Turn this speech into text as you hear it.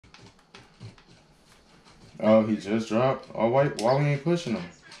Oh, he just dropped. Oh, why we ain't pushing him?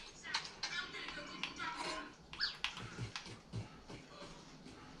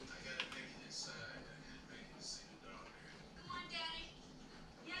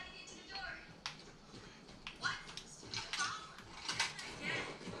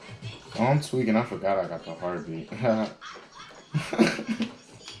 Oh, I'm tweaking. I forgot I got the heartbeat.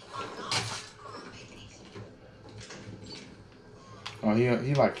 Oh,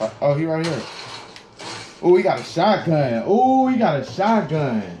 he like, oh, he right here. Oh, he got a shotgun. Oh, he got a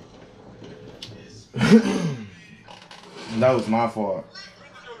shotgun. That was my fault.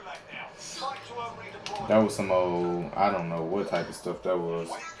 That was some old, I don't know what type of stuff that was.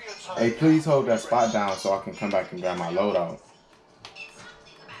 Hey, please hold that spot down so I can come back and grab my loadout.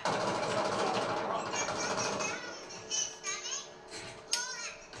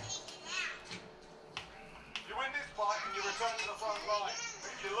 You win this fight and you return to the front line.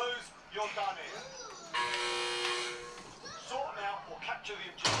 If you lose, you're done here. Sort them out or capture the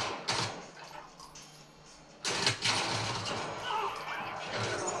objective.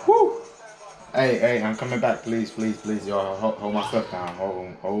 Woo! Hey, I'm coming back, please, y'all. Hold my stuff down.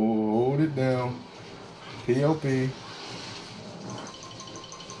 Hold it down. P.O.P.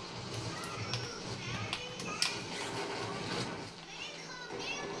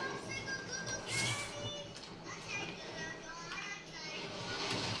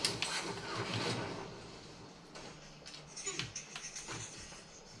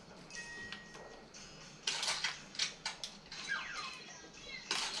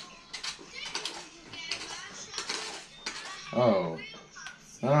 Oh,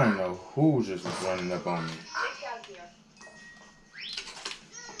 I don't know who just was running up on me.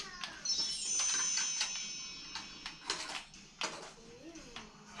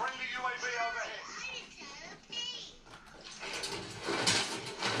 Friendly UAV overhead.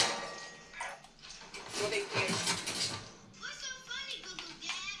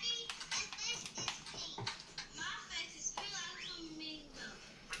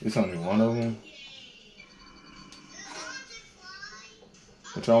 It's only one of them.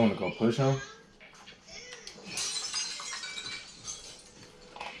 But y'all want to go push him?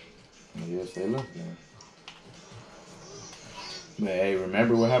 Yes, they left then. But hey,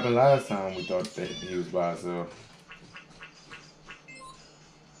 remember what happened last time we thought that he was by himself?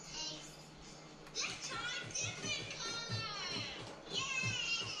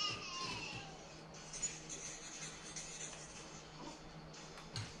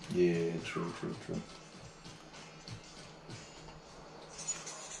 Yeah, true.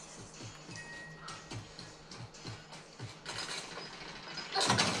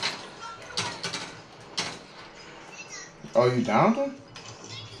 Oh, you downed him?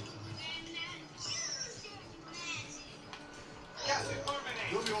 Gas is moving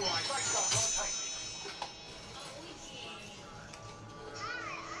in. You'll be all right. Safe stuff, I'll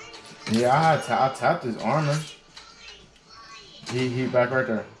take it. Yeah, I tapped his armor. He back right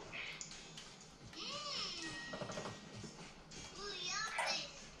there.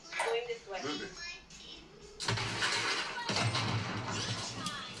 Moving.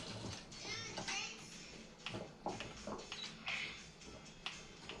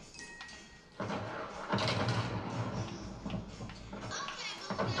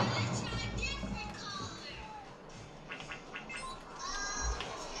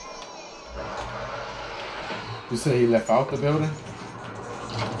 You said he left out the building?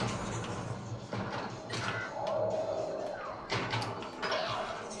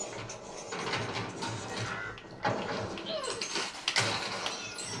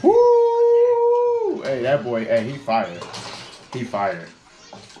 Woo! Hey, that boy, hey, he fired.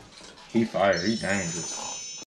 He dangerous.